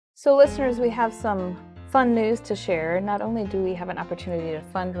So listeners, we have some fun news to share. Not only do we have an opportunity to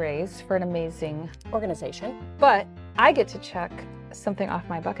fundraise for an amazing organization, but I get to check something off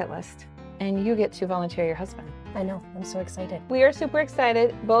my bucket list, and you get to volunteer your husband. I know, I'm so excited. We are super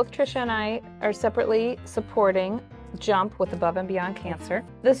excited. Both Trisha and I are separately supporting Jump with Above and Beyond Cancer.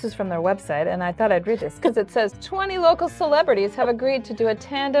 This is from their website, and I thought I'd read this because it says 20 local celebrities have agreed to do a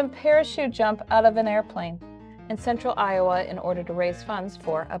tandem parachute jump out of an airplane in central Iowa in order to raise funds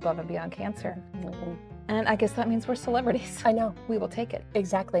for Above and Beyond Cancer. Mm-hmm. And I guess that means we're celebrities. I know. We will take it.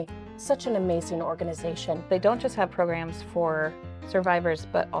 Exactly. Such an amazing organization. They don't just have programs for survivors,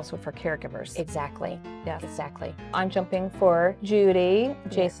 but also for caregivers. Exactly. Yes. Exactly. I'm jumping for Judy,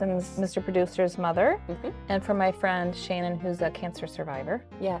 Jason's Mr. Producer's mother, and for my friend Shannon, who's a cancer survivor.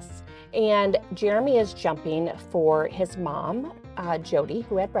 Yes. And Jeremy is jumping for his mom, Jody,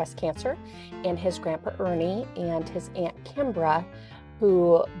 who had breast cancer, and his grandpa Ernie and his aunt Kimbra,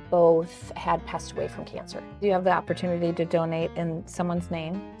 who both had passed away from cancer. You have the opportunity to donate in someone's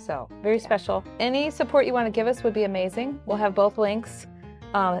name, so very special. Any support you want to give us would be amazing. We'll have both links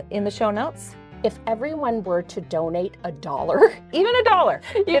in the show notes. If everyone were to donate $1, even $1,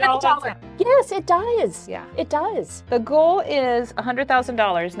 even $1, yes, it does. Yeah, it does. The goal is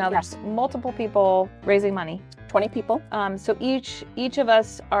 $100,000. Now there's multiple people raising money. 20 people. So each of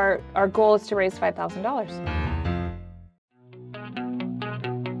us, our goal is to raise $5,000.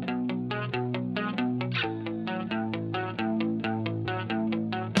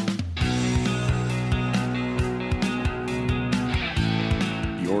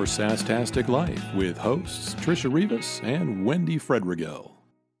 Your Sastastic Life with hosts Trisha Rivas and Wendy Fredrigel.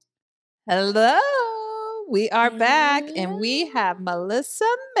 Hello, we are back and we have Melissa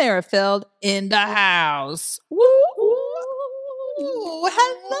Merrifield in the house. Woo!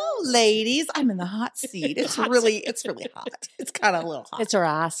 Hello, ladies. I'm in the hot seat. It's really hot. It's kind of a little hot. It's our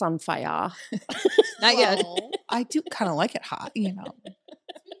ass on fire. Not yet. I do kind of like it hot, you know.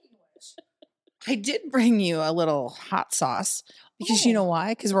 I did bring you a little hot sauce. Because you know why?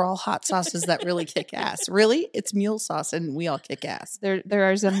 Because we're all hot sauces that really kick ass. Really? It's mule sauce and we all kick ass.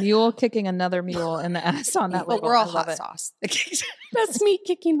 There is a mule kicking another mule in the ass on that label. But we're all hot sauce. That's me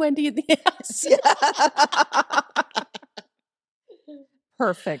kicking Wendy in the ass.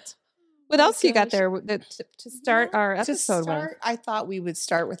 Perfect. What else you got there to start our episode with? I thought we would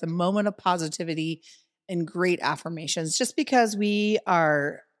start with a moment of positivity and great affirmations just because we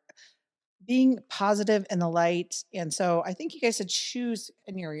are being positive in the light. And so I think you guys should choose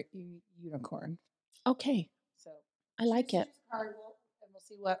in your unicorn. Okay. So I like it. And we'll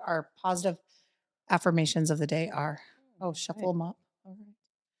see what our positive affirmations of the day are. Oh, shuffle them up. All right.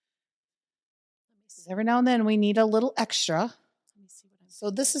 Every now and then we need a little extra. Let me see so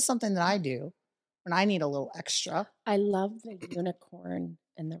this is something that I do when I need a little extra. I love the unicorn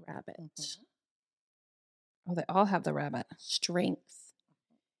and the rabbit. Oh, they all have the rabbit. Strength.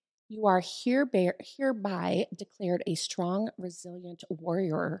 You are hereby declared a strong, resilient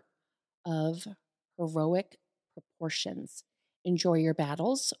warrior of heroic proportions. Enjoy your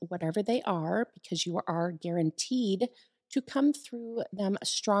battles, whatever they are, because you are guaranteed to come through them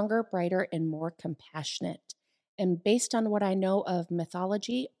stronger, brighter, and more compassionate. And based on what I know of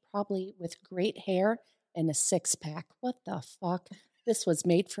mythology, probably with great hair and a six-pack. What the fuck? This was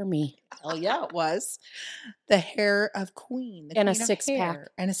made for me. Oh, yeah, it was. The hair of Queen. And a six-pack.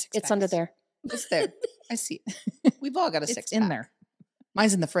 And a six-pack. It's under there. It's there. I see it. We've all got a six-pack. in there.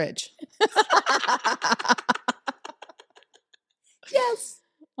 Mine's in the fridge. Yes.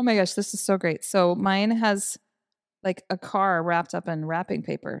 Oh my gosh, this is so great. So mine has like a car wrapped up in wrapping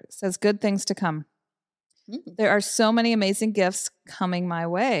paper. It says good things to come. There are so many amazing gifts coming my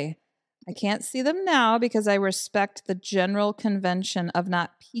way. I can't see them now because I respect the general convention of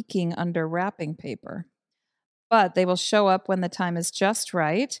not peeking under wrapping paper. But they will show up when the time is just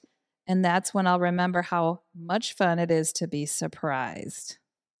right, and that's when I'll remember how much fun it is to be surprised.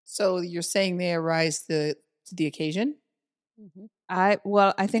 So you're saying they arise to the occasion? Mm-hmm.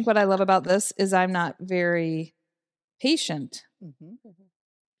 I think what I love about this is I'm not very patient. Mm-hmm.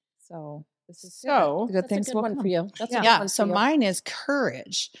 So this is good things will come for you. That's a good one so mine is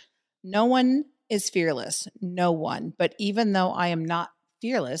courage. No one is fearless. No one. But even though I am not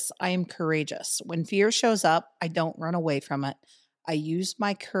fearless, I am courageous. When fear shows up, I don't run away from it. I use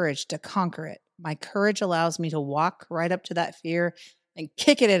my courage to conquer it. My courage allows me to walk right up to that fear and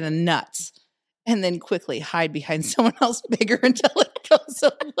kick it in the nuts and then quickly hide behind someone else bigger until it goes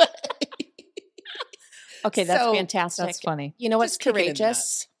away. Okay, that's fantastic. That's funny. You know what's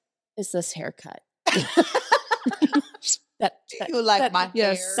courageous? Is this haircut. You like my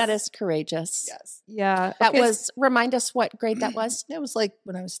yes. hair? That is courageous. Yes. Yeah. That Okay, was, remind us what grade that was. It was like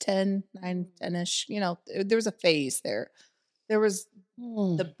when I was 10, 10-ish. There was a phase there. There was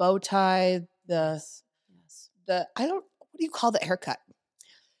the bow tie, Yes. what do you call the haircut?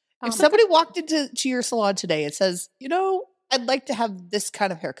 If Um, somebody walked into your salon today and says, I'd like to have this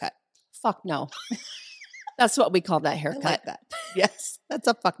kind of haircut. Fuck no. That's what we call that I haircut. like that. Yes. That's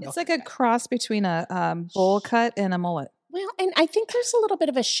a fuck no. it's like a cross between a bowl cut and a mullet. Well, and I think there's a little bit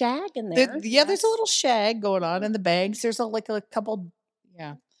of a shag in there. There's a little shag going on in the bangs. There's a couple.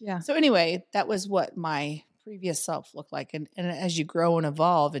 Yeah. Yeah. So anyway, that was what my previous self looked like. And as you grow and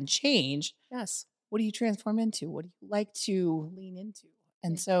evolve and change, Yes. what do you transform into? What do you like to lean into?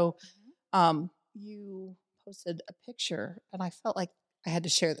 And so you posted a picture and I felt like I had to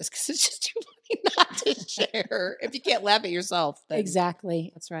share this because it's just too funny not to share. If you can't laugh at yourself, then,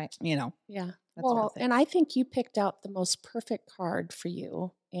 Exactly. That's right. Yeah. That's Well, worth it. and I think you picked out the most perfect card for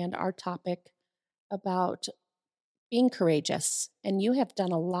you and our topic about being courageous. And you have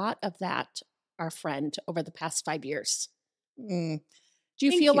done a lot of that, our friend, over the past 5 years. Mm, Do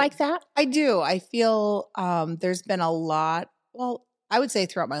you Thank feel you. like that? I do. I feel there's been a lot. Well, I would say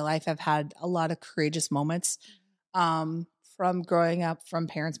throughout my life, I've had a lot of courageous moments from growing up, from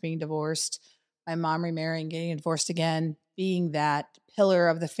parents being divorced, my mom remarrying, getting divorced again, being that pillar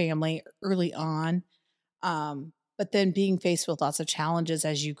of the family early on. But then being faced with lots of challenges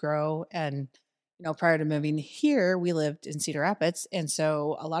as you grow. And, prior to moving here, we lived in Cedar Rapids. And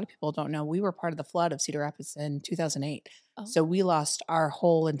so a lot of people don't know we were part of the flood of Cedar Rapids in 2008. Oh. So we lost our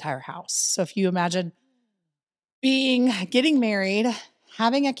whole entire house. So if you imagine getting married,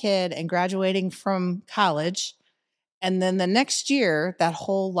 having a kid, and graduating from college, and then the next year, that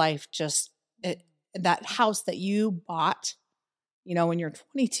whole life that house that you bought, when you're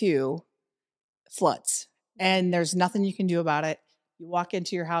 22, floods, and there's nothing you can do about it. You walk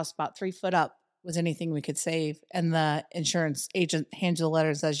into your house about 3 foot up was anything we could save, and the insurance agent hands you a letter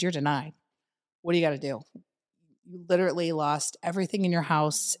and says, "You're denied." What do you got to do? You literally lost everything in your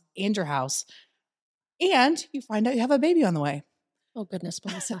house and your house, and you find out you have a baby on the way. Oh, goodness,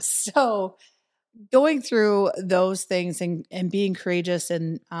 Melissa. So going through those things and being courageous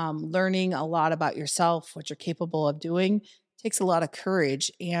and learning a lot about yourself, what you're capable of doing, takes a lot of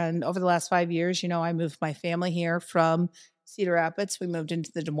courage. And over the last 5 years, I moved my family here from Cedar Rapids. We moved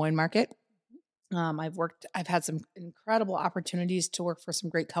into the Des Moines market. I've had some incredible opportunities to work for some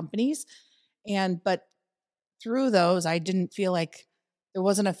great companies. But through those, I didn't feel like there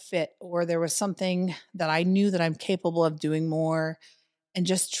wasn't a fit, or there was something that I knew that I'm capable of doing more, and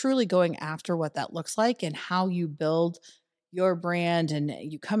just truly going after what that looks like and how you build your brand. And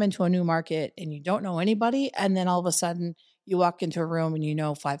you come into a new market and you don't know anybody. And then all of a sudden you walk into a room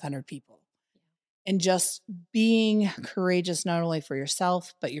and 500 people. And just being courageous, not only for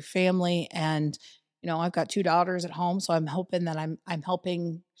yourself, but your family. And, I've got 2 daughters at home. So I'm hoping that I'm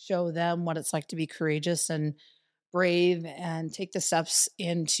helping show them what it's like to be courageous and brave and take the steps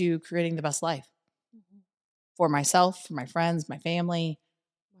into creating the best life for myself, for my friends, my family,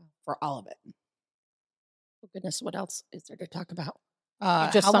 for all of it. Oh, goodness, what else is there to talk about? How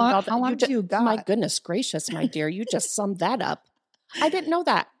summed long, all that- how long do you got? My goodness gracious, my dear, you just summed that up. I didn't know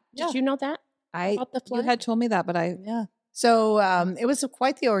that. Did Yeah. you know that about the You flood? had told me that, but Yeah. So it was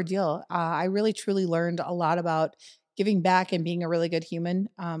quite the ordeal. I really, truly learned a lot about giving back and being a really good human.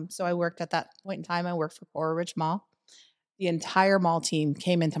 So I worked at that point in time, I worked for Coral Ridge Mall. The entire mall team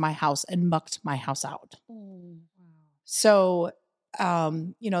came into my house and mucked my house out. So,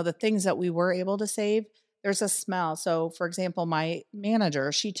 the things that we were able to save, there's a smell. So, for example, my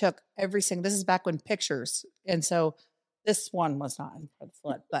manager, she took this is back when pictures. And so this one was not in the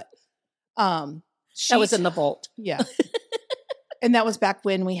flood, but That was in the vault. yeah. And that was back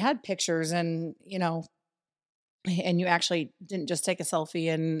when we had pictures and you actually didn't just take a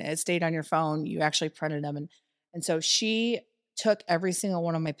selfie and it stayed on your phone. You actually printed them. And so she took every single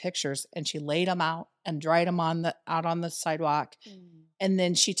one of my pictures and she laid them out and dried them out on the sidewalk. And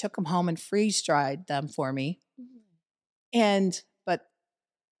then she took them home and freeze dried them for me. But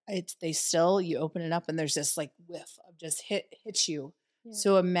you open it up and there's this like whiff of just hits you. Yeah.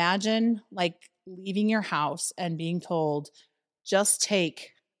 So imagine like leaving your house and being told, just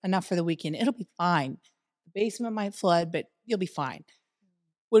take enough for the weekend. It'll be fine. The basement might flood, but you'll be fine.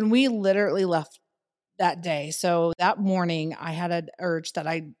 When we literally left that day, so that morning I had an urge that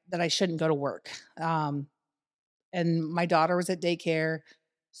I shouldn't go to work. And my daughter was at daycare.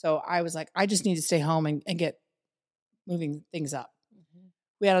 So I was like, I just need to stay home and get moving things up.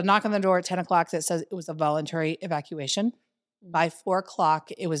 We had a knock on the door at 10 o'clock that says it was a voluntary evacuation. By 4 o'clock,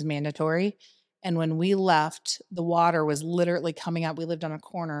 it was mandatory. And when we left, the water was literally coming up. We lived on a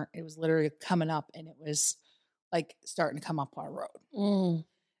corner. It was literally coming up, and it was like starting to come up our road. Mm.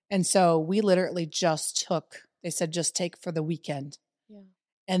 And so we literally just they said, just take for the weekend. Yeah.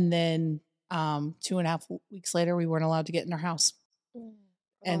 And then 2.5 weeks later, we weren't allowed to get in our house. Mm.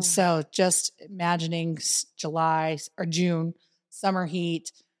 And so just imagining July or June, summer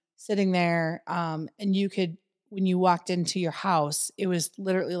heat, sitting there, and you could, when you walked into your house, it was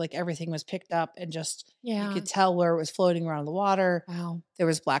literally like everything was picked up and just, you could tell where it was floating around the water. Wow. There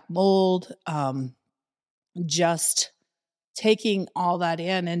was black mold. Just taking all that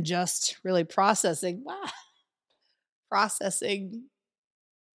in and just really processing.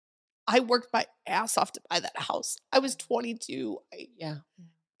 I worked my ass off to buy that house. I was 22.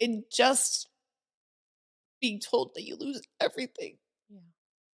 And just being told that you lose everything.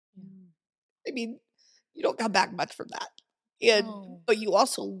 I mean, you don't come back much from that. But you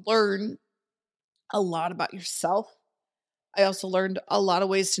also learn a lot about yourself. I also learned a lot of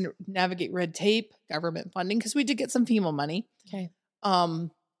ways to navigate red tape, government funding, because we did get some FEMA money. Okay.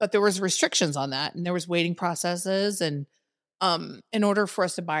 But there was restrictions on that, and there was waiting processes. And in order for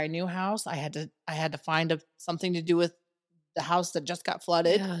us to buy a new house, I had to find something to do with the house that just got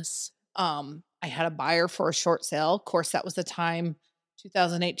flooded. Yes. I had a buyer for a short sale. Of course, that was the time,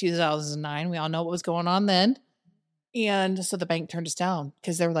 2008, 2009. We all know what was going on then. And so the bank turned us down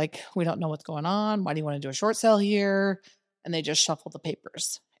because they were like, we don't know what's going on. Why do you want to do a short sale here? And they just shuffled the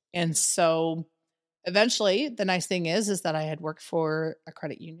papers. And so eventually, the nice thing is that I had worked for a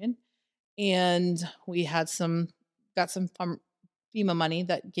credit union, and we got some FEMA money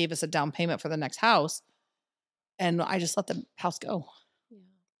that gave us a down payment for the next house. And I just let the house go.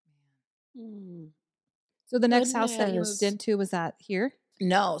 Yeah. Mm. So the next house that you moved into, was that here?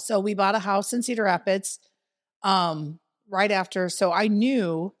 No. So we bought a house in Cedar Rapids right after. So I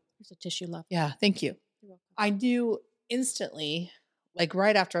knew. There's a tissue left. Yeah. Thank you. You're welcome. I knew instantly, like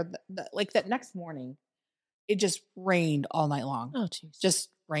right after like that next morning, it just rained all night long. Oh, geez. Just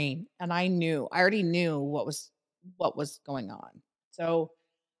rain. And I already knew what was going on. So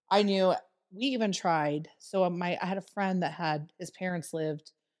I knew. We even tried. So I had a friend that had his parents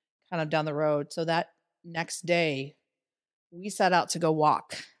lived kind of down the road. So that next day we set out to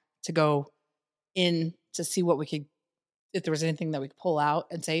go in to see what we could, if there was anything that we could pull out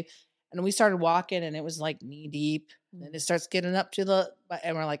and save. And we started walking, and it was like knee deep. And then it starts getting up to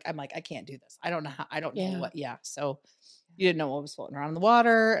and I'm like, I can't do this. I don't know how, I don't know what. Yeah. So you didn't know what was floating around in the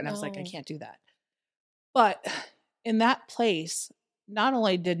water. And I was like, I can't do that. But in that place, not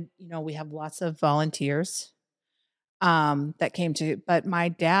only did, we have lots of volunteers that came but my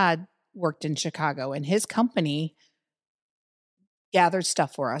dad worked in Chicago, and his company gathered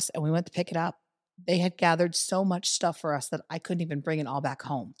stuff for us, and we went to pick it up. They had gathered so much stuff for us that I couldn't even bring it all back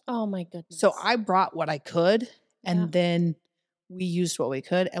home. Oh my goodness. So I brought what I could, and then we used what we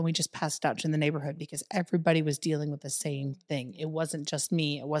could, and we just passed it out to the neighborhood because everybody was dealing with the same thing. It wasn't just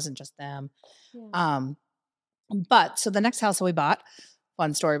me. It wasn't just them. Yeah. But so the next house that we bought,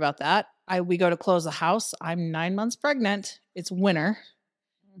 fun story about that. We go to close the house. I'm 9 months pregnant. It's winter.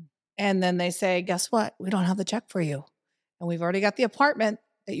 And then they say, guess what? We don't have the check for you. And we've already got the apartment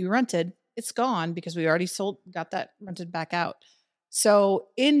that you rented. It's gone because we already got that rented back out. So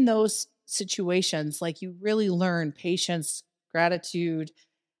in those situations, like, you really learn patience, gratitude,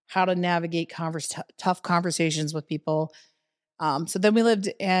 how to navigate tough conversations with people. So then we lived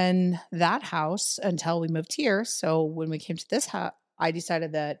in that house until we moved here. So when we came to this house, I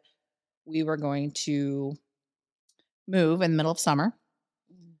decided that we were going to move in the middle of summer.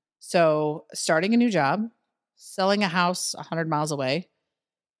 So starting a new job, selling a house 100 miles away,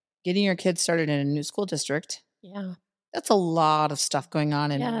 getting your kids started in a new school district. Yeah. That's a lot of stuff going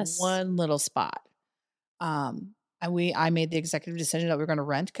on in one little spot. I made the executive decision that we were going to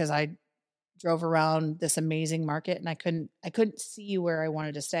rent because I drove around this amazing market, and I couldn't see where I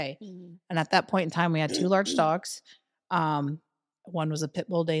wanted to stay. Mm-hmm. And at that point in time, we had 2 large dogs. One was a pit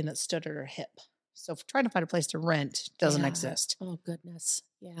bull Dane that stood at her hip. So trying to find a place to rent doesn't exist. Oh goodness.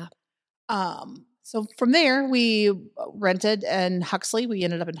 Yeah. So from there we rented in Huxley. We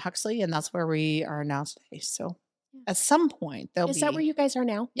ended up in Huxley, and that's where we are now today. So at some point Is that where you guys are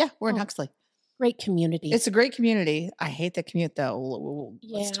now? Yeah, we're in Huxley. Great community. It's a great community. I hate the commute though.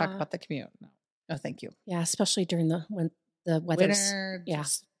 Let's talk about the commute. No, thank you. Yeah, especially during the weather's. Winter.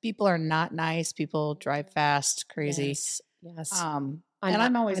 People are not nice. People drive fast, crazy. Yes.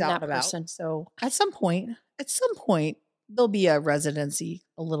 I'm always out and about. Person. So at some point, there'll be a residency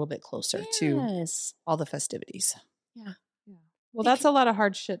a little bit closer to all the festivities. Yeah. Well, that's a lot of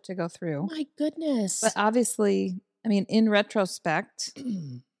hard shit to go through. My goodness. But obviously, I mean, in retrospect,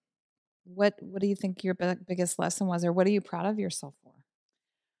 What do you think your biggest lesson was, or what are you proud of yourself for?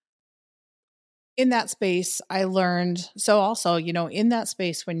 In that space, I learned. So also, in that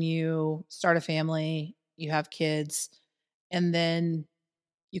space, when you start a family, you have kids, and then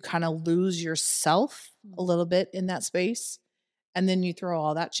you kind of lose yourself a little bit in that space. And then you throw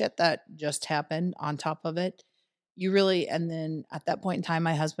all that shit that just happened on top of it. And then at that point in time,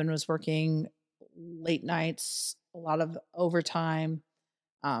 my husband was working late nights, a lot of overtime.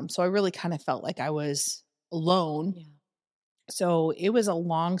 So I really kind of felt like I was alone. Yeah. So it was a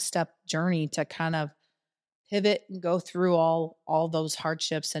long step journey to kind of pivot and go through all those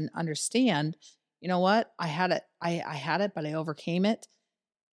hardships and understand, you know what? I had it. I had it, but I overcame it.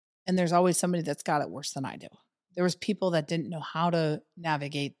 And there's always somebody that's got it worse than I do. There was people that didn't know how to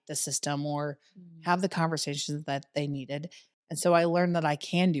navigate the system or have the conversations that they needed. And so I learned that I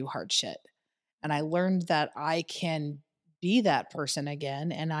can do hard shit. And I learned that I can be that person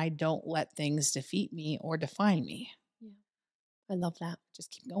again, and I don't let things defeat me or define me. Yeah. I love that.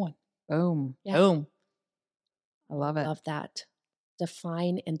 Just keep going. Boom. Yeah. Boom. I love it. Love that.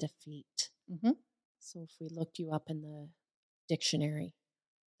 Define and defeat. Mm-hmm. So if we looked you up in the dictionary,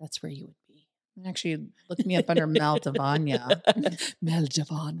 that's where you would be. Actually, look me up under Mel Davania. Mel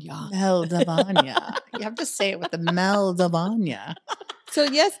Davania. Mel Davania. You have to say it with the Mel Davania. So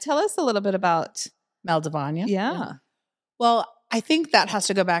yes, tell us a little bit about Mel Davania. Yeah. Well, I think that has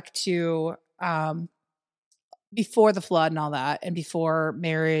to go back to before the flood and all that, and before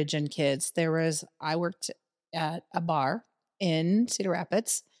marriage and kids. I worked at a bar in Cedar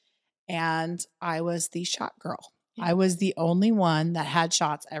Rapids, and I was the shot girl. Yeah. I was the only one that had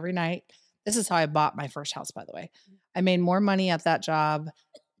shots every night. This is how I bought my first house, by the way. I made more money at that job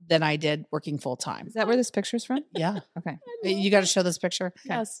than I did working full time. Is that where this picture's from? Yeah. Okay. You got to show this picture.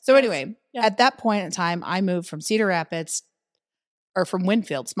 Yes. So anyway, Yeah. at that point in time, I moved from Cedar Rapids or from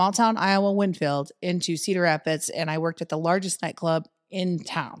Winfield, small town Iowa, Winfield, into Cedar Rapids. And I worked at the largest nightclub in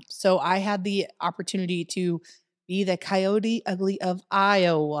town. So I had the opportunity to be the Coyote Ugly of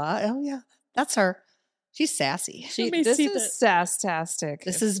Iowa. Oh yeah, that's her. She's sassy. This is sass-tastic.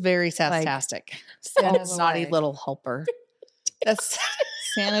 This is very sass-tastic. all Santa's the naughty way. little helper. That's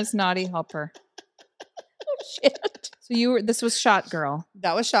Santa's naughty helper. Shit. So this was Shot Girl.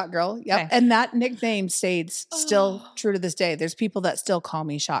 that was Shot Girl. Yep. Okay. And that nickname stayed still Oh. true to this day. There's people that still call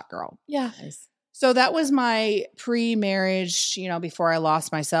me Shot Girl. Yeah. So that was my pre-marriage, before I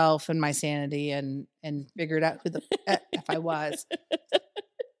lost myself and my sanity and figured out who if I was.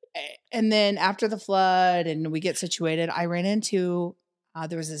 And then after the flood and we get situated, I ran into,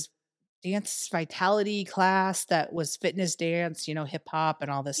 there was this dance vitality class that was fitness dance, hip hop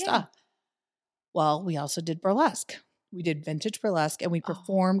and all this Yeah. stuff. Well, we also did burlesque. We did vintage burlesque, and we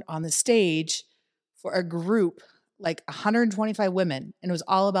performed on the stage for a group, like 125 women. And it was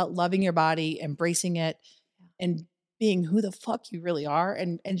all about loving your body, embracing it, and being who the fuck you really are,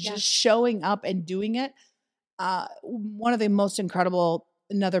 and just showing up and doing it. One of the most incredible,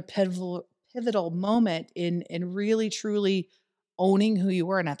 another pivotal moment in really truly owning who you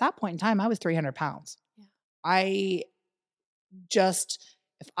were. And at that point in time, I was 300 pounds. Yeah.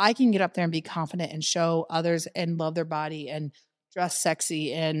 If I can get up there and be confident and show others and love their body and dress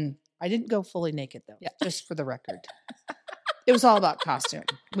sexy, and I didn't go fully naked though, just for the record. It was all about costume.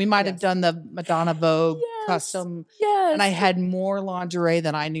 We might have done the Madonna Vogue custom. Yes. And I had more lingerie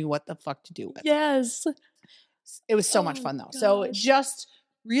than I knew what the fuck to do with. Yes. It was so much fun though. So just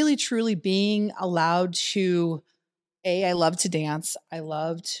really truly being allowed to, I loved to dance. I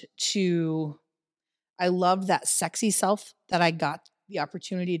loved that sexy self that I got the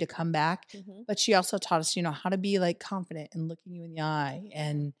opportunity to come back. Mhm. But she also taught us, how to be like confident and looking you in the eye,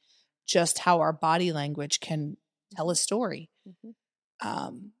 and just how our body language can tell a story.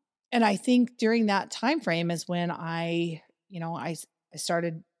 Mhm. And I think during that time frame is when I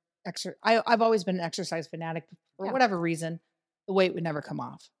started I've always been an exercise fanatic for whatever reason. The weight would never come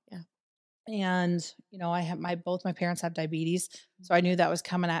off. Yeah. And, I have both my parents have diabetes. So I knew that was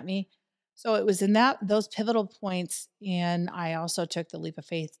coming at me. So it was in those pivotal points. And I also took the leap of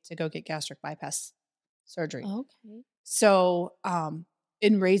faith to go get gastric bypass surgery. Okay. So,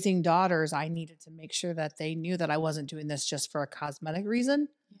 in raising daughters, I needed to make sure that they knew that I wasn't doing this just for a cosmetic reason.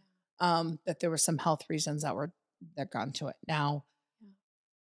 That there were some health reasons that got into it. Now,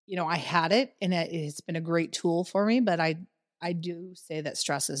 I had it, and it's been a great tool for me, but I do say that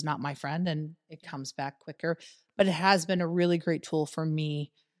stress is not my friend, and it comes back quicker, but it has been a really great tool for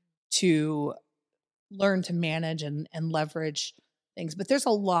me to learn to manage and leverage things. But there's a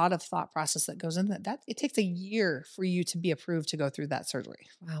lot of thought process that goes into that. It takes a year for you to be approved to go through that surgery.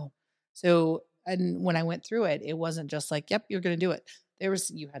 Wow. So, and when I went through it, it wasn't just like, yep, you're going to do it.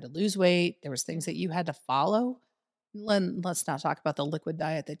 you had to lose weight. There was things that you had to follow. Let's not talk about the liquid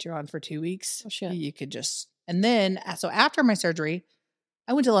diet that you're on for 2 weeks. Oh, shit. You could just, and then, so after my surgery,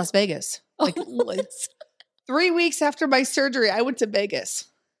 I went to Las Vegas. Like 3 weeks after my surgery, I went to Vegas.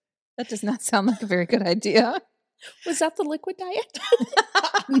 That does not sound like a very good idea. Was that the liquid diet?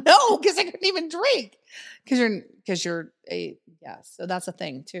 No, because I couldn't even drink. Because you're so that's a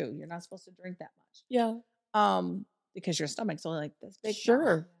thing too. You're not supposed to drink that much. Yeah. Because your stomach's only like this big.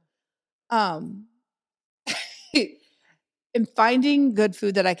 Sure. And finding good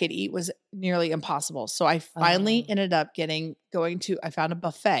food that I could eat was nearly impossible. So I finally ended up I found a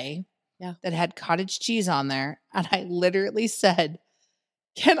buffet that had cottage cheese on there. And I literally said,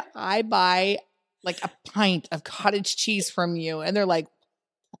 can I buy like a pint of cottage cheese from you? And they're like,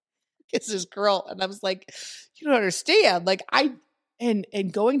 it's this girl. And I was like, you don't understand. Like and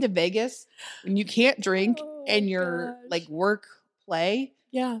going to Vegas when you can't drink and you're like work, play.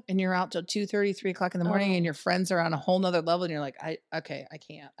 Yeah. And you're out till 2:30, 3 o'clock in the morning and your friends are on a whole nother level. And you're like, I can't.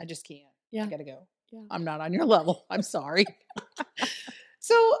 I just can't. Yeah. I gotta go. Yeah. I'm not on your level. I'm sorry.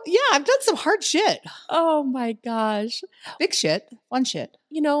 So yeah, I've done some hard shit. Oh my gosh. Big shit. Fun shit.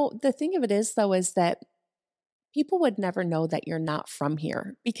 You know, the thing of it is though, is that people would never know that you're not from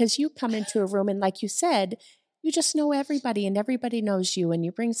here because you come into a room and like you said, you just know everybody and everybody knows you and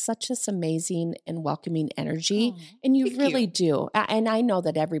you bring such this amazing and welcoming energy and you really do. And I know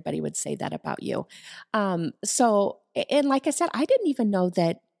that everybody would say that about you. So, and like I said, I didn't even know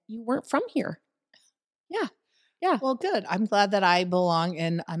that you weren't from here. Yeah. Yeah. Well, good. I'm glad that I belong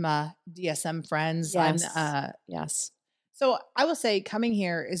in. I'm a DSM friends. Yes. Yes. So I will say coming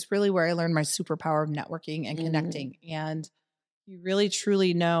here is really where I learned my superpower of networking and connecting. And you really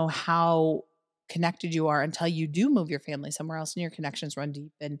truly know how connected you are until you do move your family somewhere else and your connections run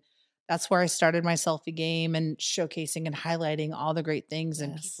deep. And that's where I started my selfie game and showcasing and highlighting all the great things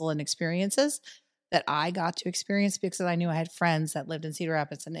and people and experiences that I got to experience because I knew I had friends that lived in Cedar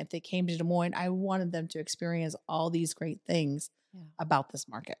Rapids. And if they came to Des Moines, I wanted them to experience all these great things about this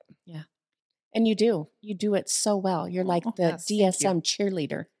market. Yeah. And you do it so well. You're like the DSM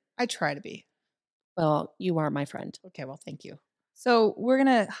cheerleader. I try to be. Well, you are my friend. Okay. Well, thank you. So we're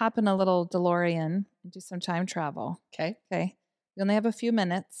going to hop in a little DeLorean and do some time travel. Okay. We only have a few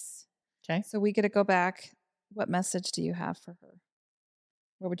minutes. Okay. So we get to go back. What message do you have for her?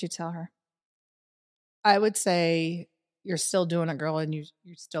 What would you tell her? I would say you're still doing it, girl, and you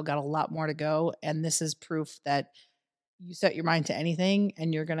still got a lot more to go. And this is proof that you set your mind to anything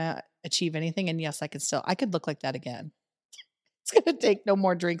and you're going to achieve anything. And yes, I could look like that again. It's going to take no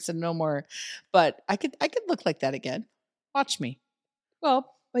more drinks and no more, but I could look like that again. Watch me.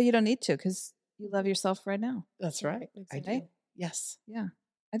 Well, but you don't need to because you love yourself right now. That's right. Exactly. I do. Yes. Yeah.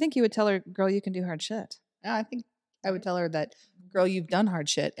 I think you would tell her, girl, you can do hard shit. Yeah, I think I would tell her that, girl, you've done hard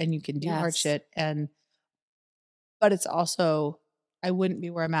shit and you can do hard shit. But it's also, I wouldn't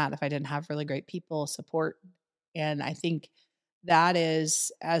be where I'm at if I didn't have really great people support. And I think that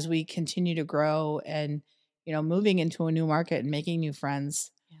is, as we continue to grow and, moving into a new market and making new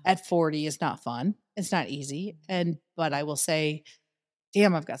friends at 40 is not fun. It's not easy. But I will say,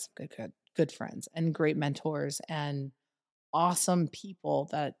 damn, I've got some good friends and great mentors and awesome people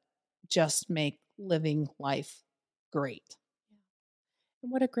that just make living life great.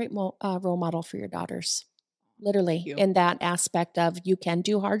 And what a great role model for your daughters. Literally, in that aspect of you can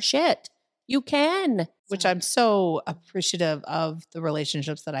do hard shit. You can. Which I'm so appreciative of the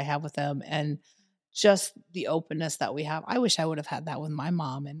relationships that I have with them and just the openness that we have. I wish I would have had that with my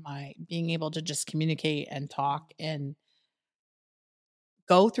mom and my being able to just communicate and talk and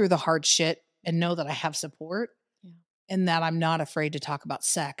go through the hard shit and know that I have support and that I'm not afraid to talk about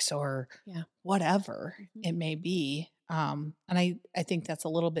sex or whatever it may be. And I think that's a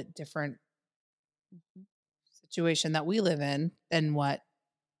little bit different situation that we live in than what,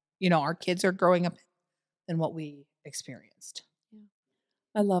 our kids are growing up than what we experienced.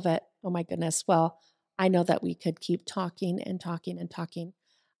 I love it. Oh my goodness. Well, I know that we could keep talking and talking and talking.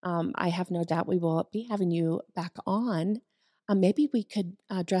 I have no doubt we will be having you back on. Maybe we could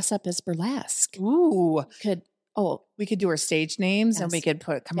dress up as burlesque. Ooh. We could do our stage names and we could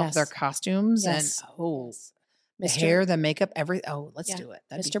come up with our costumes and the hair, the makeup, let's do it.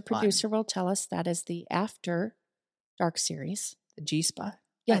 That'd Mr. Producer will tell us that is the After Dark series. The G-Spot.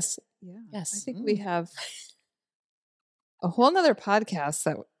 Yes. Yes. I think we have a whole nother podcast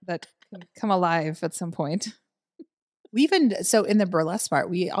that can come alive at some point. We even, so in the burlesque part,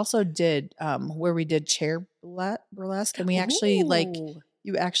 we also did where we did chair burlesque and we actually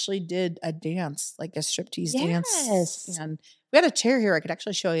you actually did a dance, like a striptease dance. And we had a chair here. I could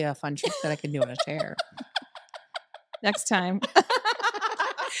actually show you a fun trick that I can do on a chair. Next time.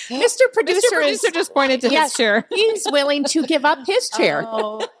 Mr. Producer just pointed to Yes. his chair. he's willing to give up his chair.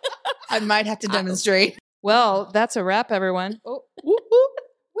 Oh, I might have to demonstrate. Well, that's a wrap, everyone. Oh, wait,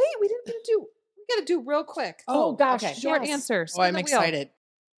 we got to do real quick. Oh, gosh. okay. Short yes. answer. Oh, Spin I'm the wheel. excited.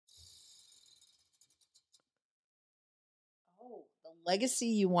 Oh, the legacy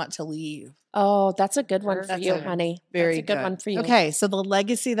you want to leave. Oh, that's a good one for That's you, a honey. Very That's a good one for you. Okay, so the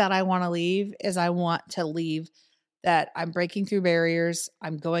legacy that I want to leave is I want to leave that I'm breaking through barriers.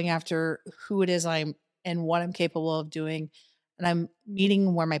 I'm going after who it is I'm and what I'm capable of doing. And I'm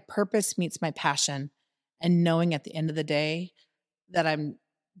meeting where my purpose meets my passion and knowing at the end of the day that I'm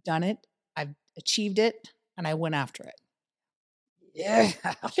done it, I've achieved it, and I went after it. Yeah.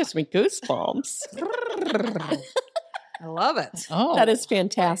 Gives me goosebumps. I love it. Oh, That is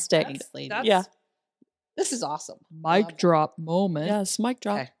fantastic. thanks, lady. That's- Yeah. This is awesome. Mic Love it. drop moment. Yes, mic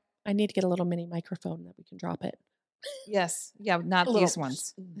drop. Okay. I need to get a little mini microphone that we can drop it. Yes. Yeah, not A little- these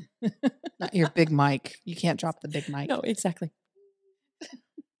ones. Not your big mic. You can't drop the big mic. No, exactly.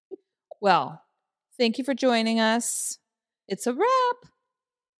 Well, thank you for joining us. It's a wrap.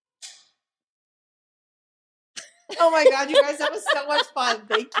 Oh my God, you guys, that was so much fun.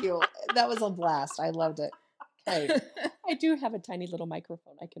 Thank you. That was a blast. I loved it. Okay. I do have a tiny little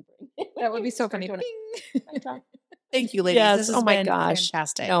microphone I can bring. That would be so Start funny. doing it. Mic drop. Thank you, ladies. Yes. This has Oh my been gosh.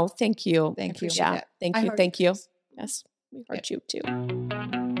 fantastic. No, thank you. Thank you. Yeah. it. Thank I you. heard Thank you you. guys. Yes. We heard you too.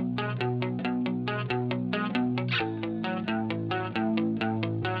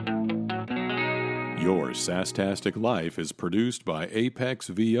 Your Sastastic Life is produced by Apex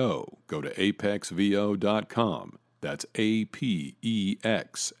VO. Go to apexvo.com. That's APEXXVO.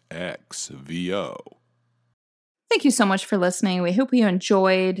 Thank you so much for listening. We hope you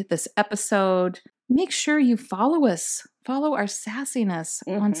enjoyed this episode. Make sure you follow us. Follow our sassiness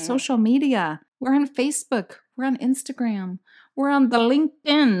on Mhm. social media. We're on Facebook. We're on Instagram. We're on the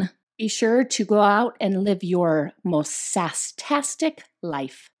LinkedIn. Be sure to go out and live your most sastastic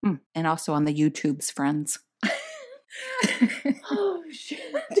life. And also on the YouTubes, friends. Oh, shit.